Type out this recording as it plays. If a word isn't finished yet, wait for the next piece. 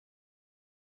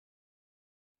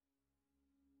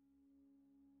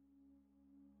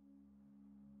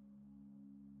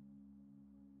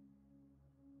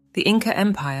The Inca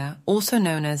Empire, also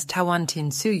known as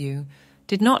Tawantinsuyu,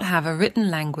 did not have a written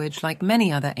language like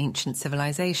many other ancient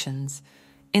civilizations.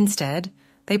 Instead,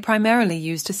 they primarily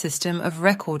used a system of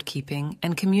record-keeping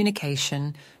and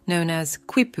communication known as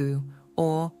quipu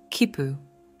or quipu.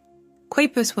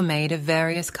 Quipus were made of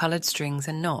various colored strings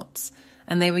and knots,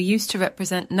 and they were used to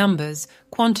represent numbers,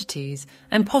 quantities,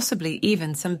 and possibly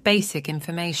even some basic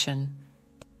information.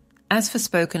 As for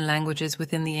spoken languages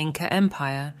within the Inca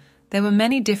Empire, there were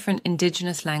many different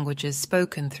indigenous languages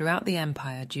spoken throughout the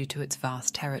empire due to its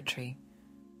vast territory.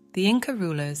 The Inca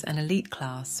rulers and elite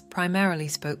class primarily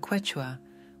spoke Quechua,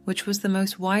 which was the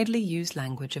most widely used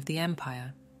language of the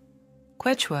empire.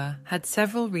 Quechua had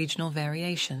several regional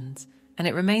variations, and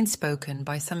it remains spoken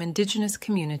by some indigenous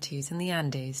communities in the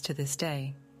Andes to this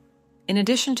day. In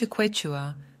addition to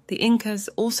Quechua, the Incas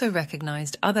also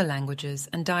recognized other languages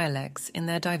and dialects in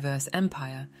their diverse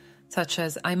empire, such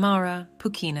as Aymara,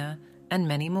 Puquina, and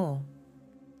many more.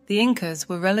 The Incas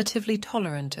were relatively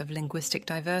tolerant of linguistic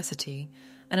diversity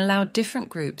and allowed different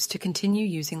groups to continue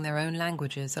using their own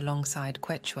languages alongside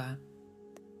Quechua.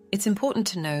 It's important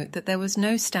to note that there was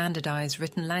no standardized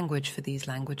written language for these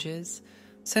languages.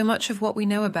 So much of what we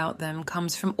know about them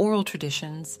comes from oral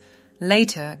traditions,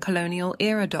 later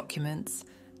colonial-era documents,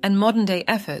 and modern-day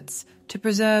efforts to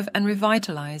preserve and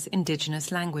revitalize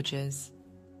indigenous languages.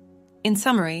 In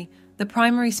summary, the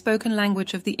primary spoken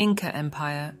language of the Inca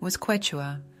Empire was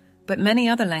Quechua, but many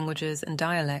other languages and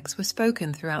dialects were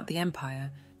spoken throughout the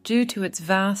empire due to its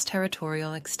vast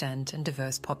territorial extent and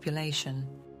diverse population.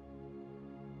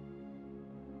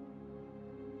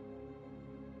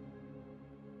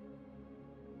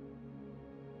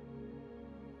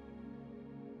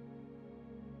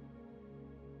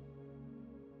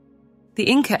 The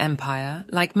Inca Empire,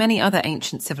 like many other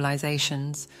ancient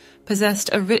civilizations, possessed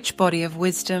a rich body of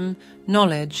wisdom,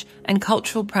 knowledge, and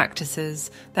cultural practices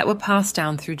that were passed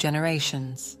down through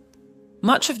generations.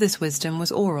 Much of this wisdom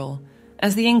was oral,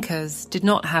 as the Incas did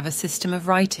not have a system of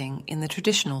writing in the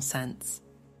traditional sense.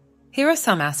 Here are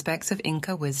some aspects of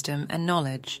Inca wisdom and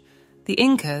knowledge. The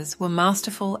Incas were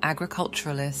masterful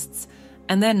agriculturalists,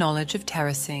 and their knowledge of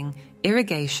terracing,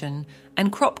 irrigation,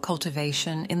 and crop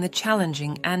cultivation in the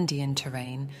challenging Andean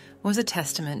terrain was a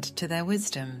testament to their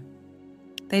wisdom.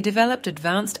 They developed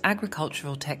advanced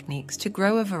agricultural techniques to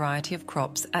grow a variety of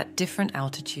crops at different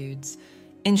altitudes,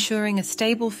 ensuring a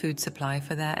stable food supply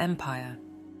for their empire.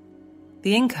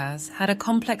 The Incas had a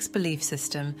complex belief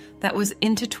system that was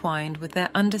intertwined with their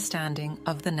understanding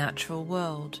of the natural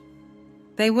world.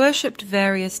 They worshipped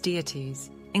various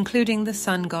deities, including the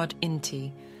sun god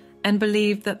Inti, and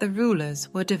believed that the rulers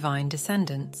were divine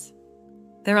descendants.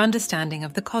 Their understanding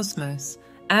of the cosmos,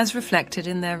 as reflected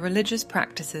in their religious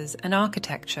practices and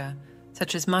architecture,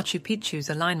 such as Machu Picchu's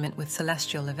alignment with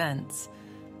celestial events,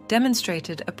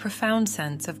 demonstrated a profound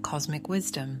sense of cosmic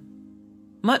wisdom.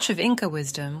 Much of Inca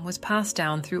wisdom was passed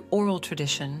down through oral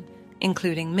tradition,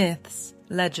 including myths,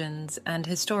 legends, and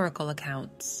historical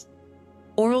accounts.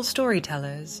 Oral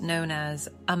storytellers, known as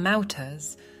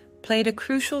amautas, played a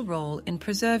crucial role in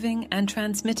preserving and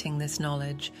transmitting this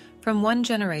knowledge from one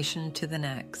generation to the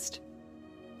next.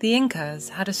 The Incas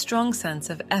had a strong sense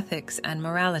of ethics and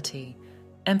morality,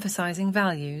 emphasizing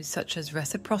values such as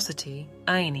reciprocity,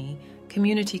 aini,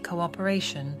 community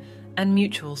cooperation, and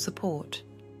mutual support.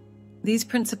 These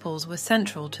principles were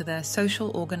central to their social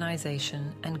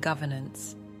organization and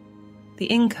governance. The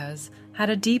Incas had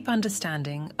a deep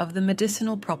understanding of the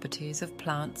medicinal properties of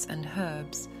plants and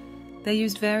herbs. They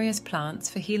used various plants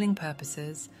for healing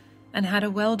purposes and had a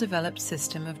well-developed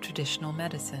system of traditional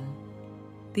medicine.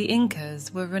 The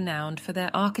Incas were renowned for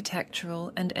their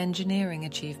architectural and engineering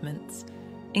achievements,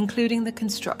 including the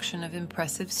construction of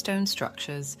impressive stone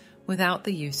structures without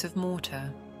the use of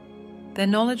mortar. Their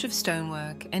knowledge of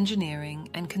stonework, engineering,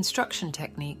 and construction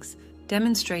techniques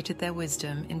demonstrated their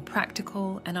wisdom in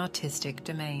practical and artistic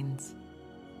domains.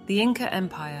 The Inca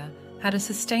Empire had a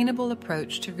sustainable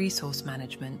approach to resource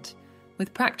management,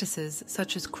 with practices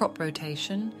such as crop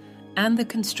rotation and the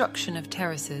construction of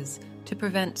terraces to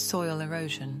prevent soil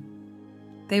erosion.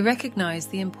 They recognized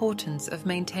the importance of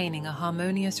maintaining a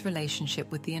harmonious relationship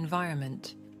with the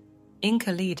environment.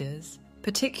 Inca leaders,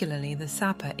 particularly the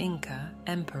Sapa Inca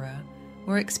Emperor,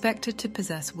 were expected to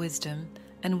possess wisdom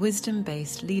and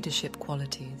wisdom-based leadership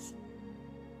qualities.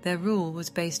 Their rule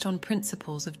was based on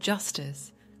principles of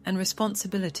justice and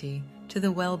responsibility to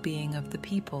the well-being of the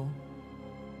people.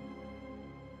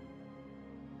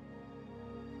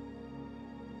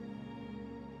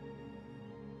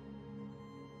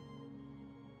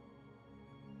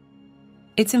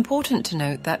 It's important to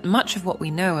note that much of what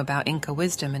we know about Inca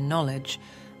wisdom and knowledge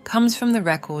comes from the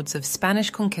records of Spanish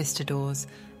conquistadors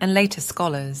and later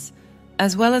scholars,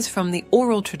 as well as from the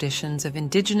oral traditions of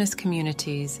indigenous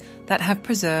communities that have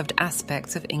preserved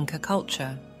aspects of Inca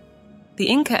culture. The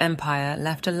Inca Empire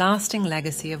left a lasting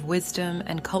legacy of wisdom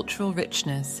and cultural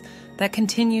richness that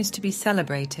continues to be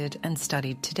celebrated and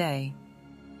studied today.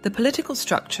 The political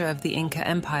structure of the Inca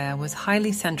Empire was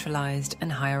highly centralized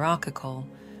and hierarchical,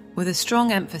 with a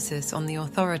strong emphasis on the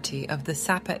authority of the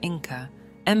Sapa Inca,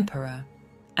 emperor,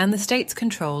 and the state's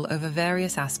control over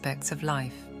various aspects of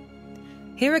life.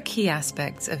 Here are key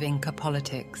aspects of Inca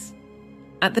politics.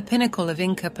 At the pinnacle of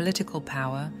Inca political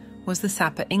power was the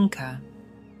Sapa Inca,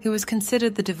 who was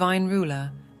considered the divine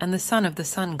ruler and the son of the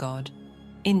sun god,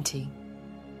 Inti.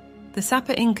 The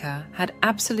Sapa Inca had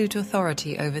absolute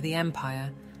authority over the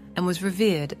empire and was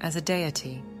revered as a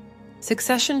deity.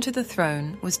 Succession to the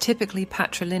throne was typically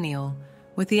patrilineal,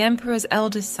 with the emperor's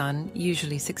eldest son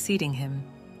usually succeeding him.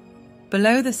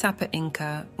 Below the Sapa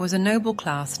Inca was a noble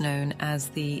class known as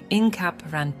the Inca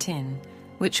Rantin,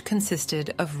 which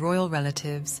consisted of royal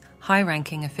relatives,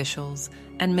 high-ranking officials,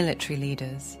 and military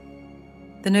leaders.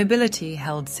 The nobility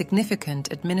held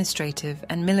significant administrative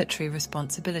and military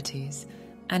responsibilities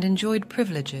and enjoyed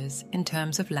privileges in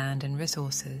terms of land and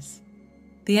resources.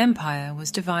 The empire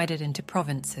was divided into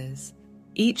provinces,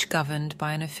 each governed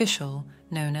by an official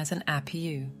known as an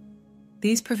apiu.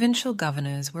 These provincial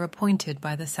governors were appointed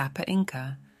by the Sapa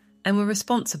Inca and were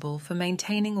responsible for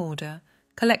maintaining order,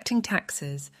 collecting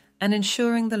taxes, and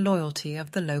ensuring the loyalty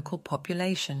of the local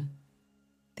population.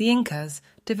 The Incas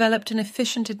developed an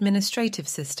efficient administrative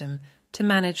system to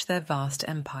manage their vast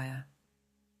empire.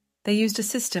 They used a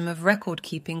system of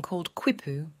record-keeping called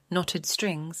quipu, knotted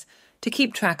strings, to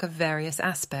keep track of various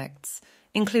aspects,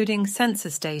 including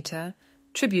census data,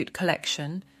 tribute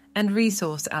collection, and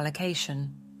resource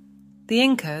allocation. The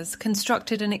Incas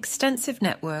constructed an extensive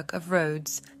network of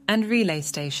roads and relay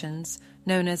stations,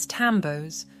 known as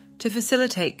tambos, to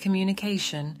facilitate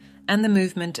communication and the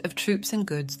movement of troops and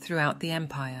goods throughout the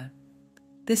empire.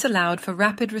 This allowed for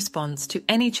rapid response to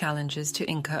any challenges to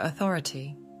Inca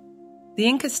authority. The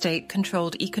Inca state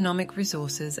controlled economic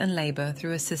resources and labor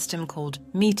through a system called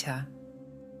mita.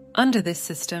 Under this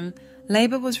system,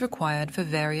 labor was required for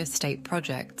various state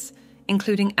projects,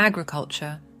 including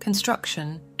agriculture,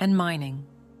 construction, and mining.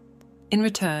 In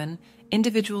return,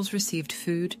 individuals received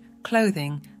food,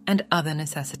 clothing, and other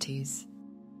necessities.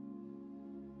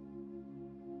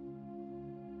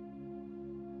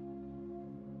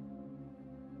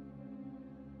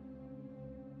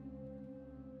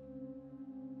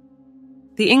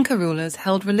 The Inca rulers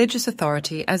held religious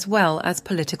authority as well as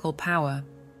political power.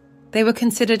 They were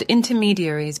considered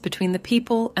intermediaries between the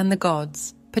people and the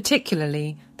gods,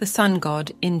 particularly the sun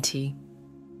god Inti.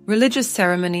 Religious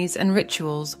ceremonies and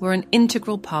rituals were an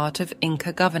integral part of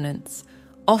Inca governance,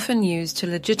 often used to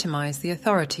legitimize the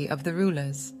authority of the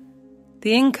rulers.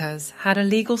 The Incas had a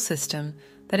legal system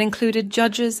that included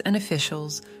judges and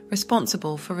officials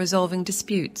responsible for resolving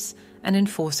disputes and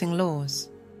enforcing laws.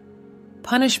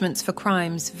 Punishments for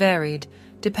crimes varied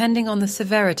depending on the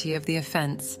severity of the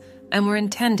offense and were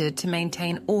intended to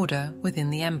maintain order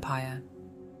within the empire.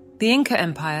 The Inca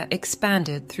Empire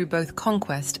expanded through both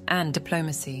conquest and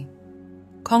diplomacy.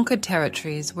 Conquered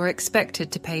territories were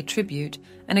expected to pay tribute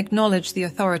and acknowledge the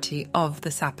authority of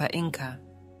the Sapa Inca.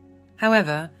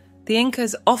 However, the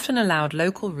Incas often allowed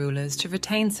local rulers to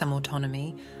retain some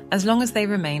autonomy as long as they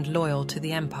remained loyal to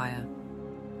the empire.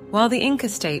 While the Inca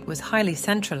state was highly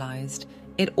centralized,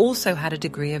 it also had a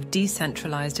degree of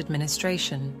decentralized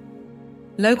administration.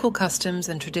 Local customs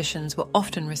and traditions were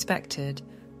often respected,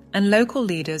 and local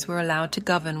leaders were allowed to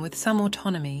govern with some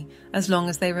autonomy as long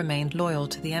as they remained loyal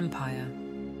to the empire.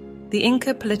 The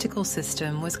Inca political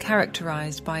system was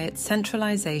characterized by its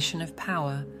centralization of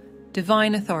power,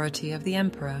 divine authority of the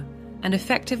emperor, and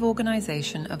effective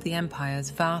organization of the empire's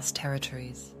vast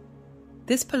territories.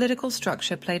 This political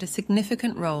structure played a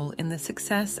significant role in the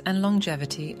success and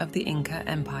longevity of the Inca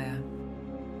Empire.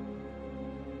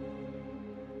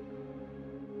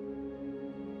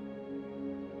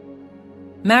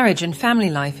 Marriage and family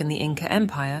life in the Inca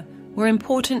Empire were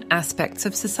important aspects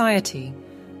of society,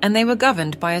 and they were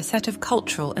governed by a set of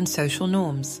cultural and social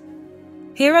norms.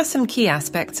 Here are some key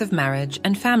aspects of marriage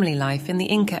and family life in the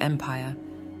Inca Empire.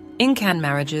 Incan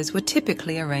marriages were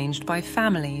typically arranged by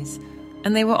families,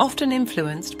 and they were often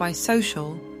influenced by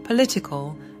social,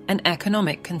 political, and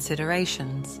economic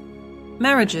considerations.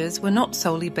 Marriages were not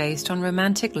solely based on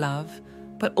romantic love,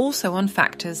 but also on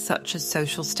factors such as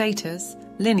social status,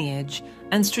 lineage,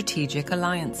 and strategic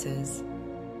alliances.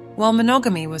 While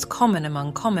monogamy was common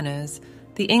among commoners,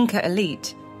 the Inca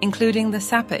elite, including the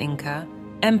Sapa Inca,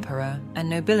 emperor, and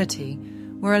nobility,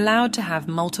 were allowed to have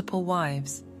multiple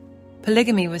wives.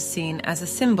 Polygamy was seen as a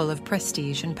symbol of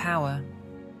prestige and power.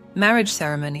 Marriage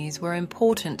ceremonies were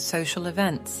important social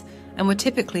events and were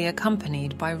typically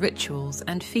accompanied by rituals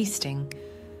and feasting.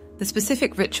 The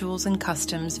specific rituals and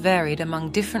customs varied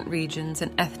among different regions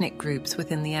and ethnic groups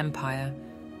within the empire.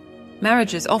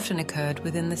 Marriages often occurred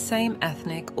within the same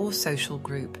ethnic or social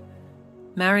group.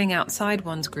 Marrying outside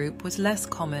one's group was less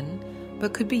common,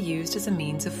 but could be used as a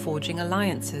means of forging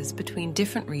alliances between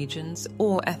different regions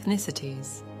or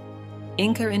ethnicities.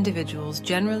 Inca individuals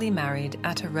generally married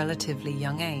at a relatively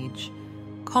young age.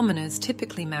 Commoners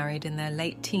typically married in their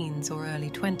late teens or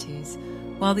early 20s,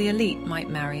 while the elite might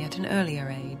marry at an earlier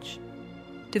age.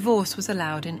 Divorce was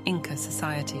allowed in Inca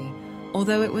society,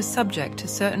 although it was subject to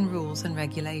certain rules and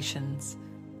regulations.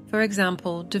 For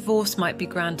example, divorce might be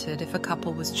granted if a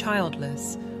couple was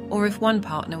childless or if one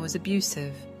partner was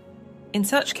abusive. In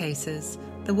such cases,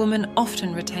 the woman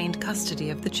often retained custody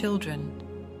of the children.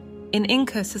 In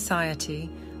Inca society,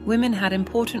 women had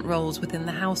important roles within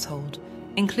the household,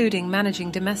 including managing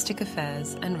domestic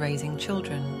affairs and raising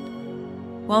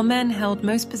children. While men held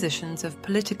most positions of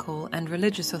political and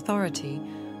religious authority,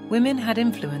 women had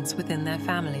influence within their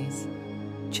families.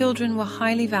 Children were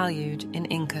highly valued in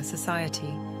Inca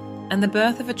society, and the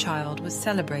birth of a child was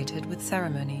celebrated with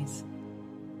ceremonies.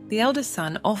 The eldest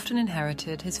son often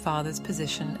inherited his father's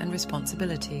position and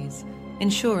responsibilities,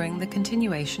 ensuring the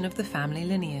continuation of the family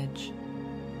lineage.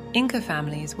 Inca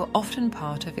families were often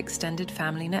part of extended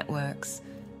family networks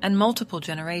and multiple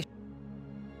generations.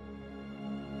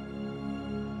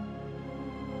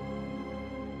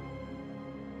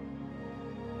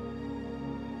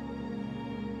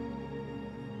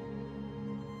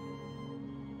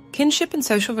 Kinship and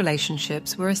social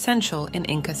relationships were essential in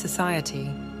Inca society.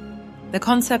 The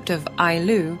concept of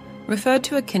Ailu referred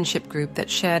to a kinship group that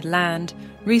shared land,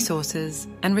 resources,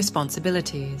 and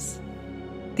responsibilities.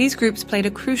 These groups played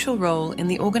a crucial role in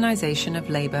the organization of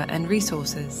labor and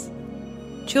resources.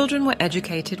 Children were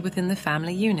educated within the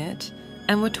family unit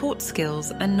and were taught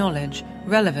skills and knowledge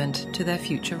relevant to their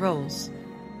future roles.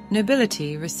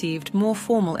 Nobility received more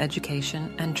formal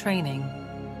education and training.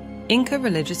 Inca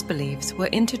religious beliefs were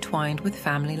intertwined with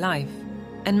family life,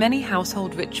 and many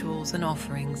household rituals and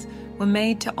offerings were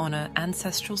made to honor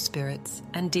ancestral spirits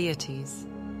and deities.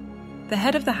 The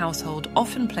head of the household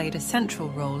often played a central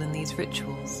role in these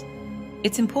rituals.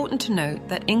 It's important to note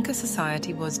that Inca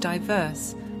society was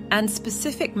diverse, and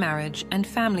specific marriage and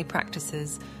family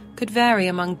practices could vary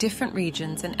among different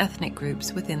regions and ethnic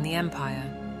groups within the empire.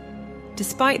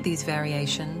 Despite these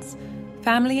variations,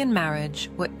 family and marriage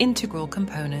were integral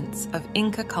components of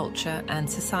Inca culture and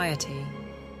society.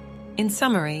 In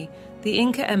summary, the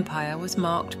Inca Empire was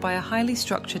marked by a highly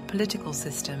structured political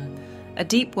system, a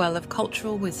deep well of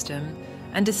cultural wisdom,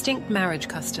 and distinct marriage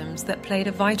customs that played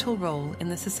a vital role in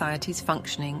the society's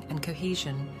functioning and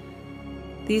cohesion.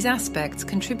 These aspects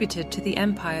contributed to the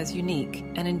empire's unique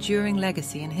and enduring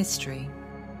legacy in history.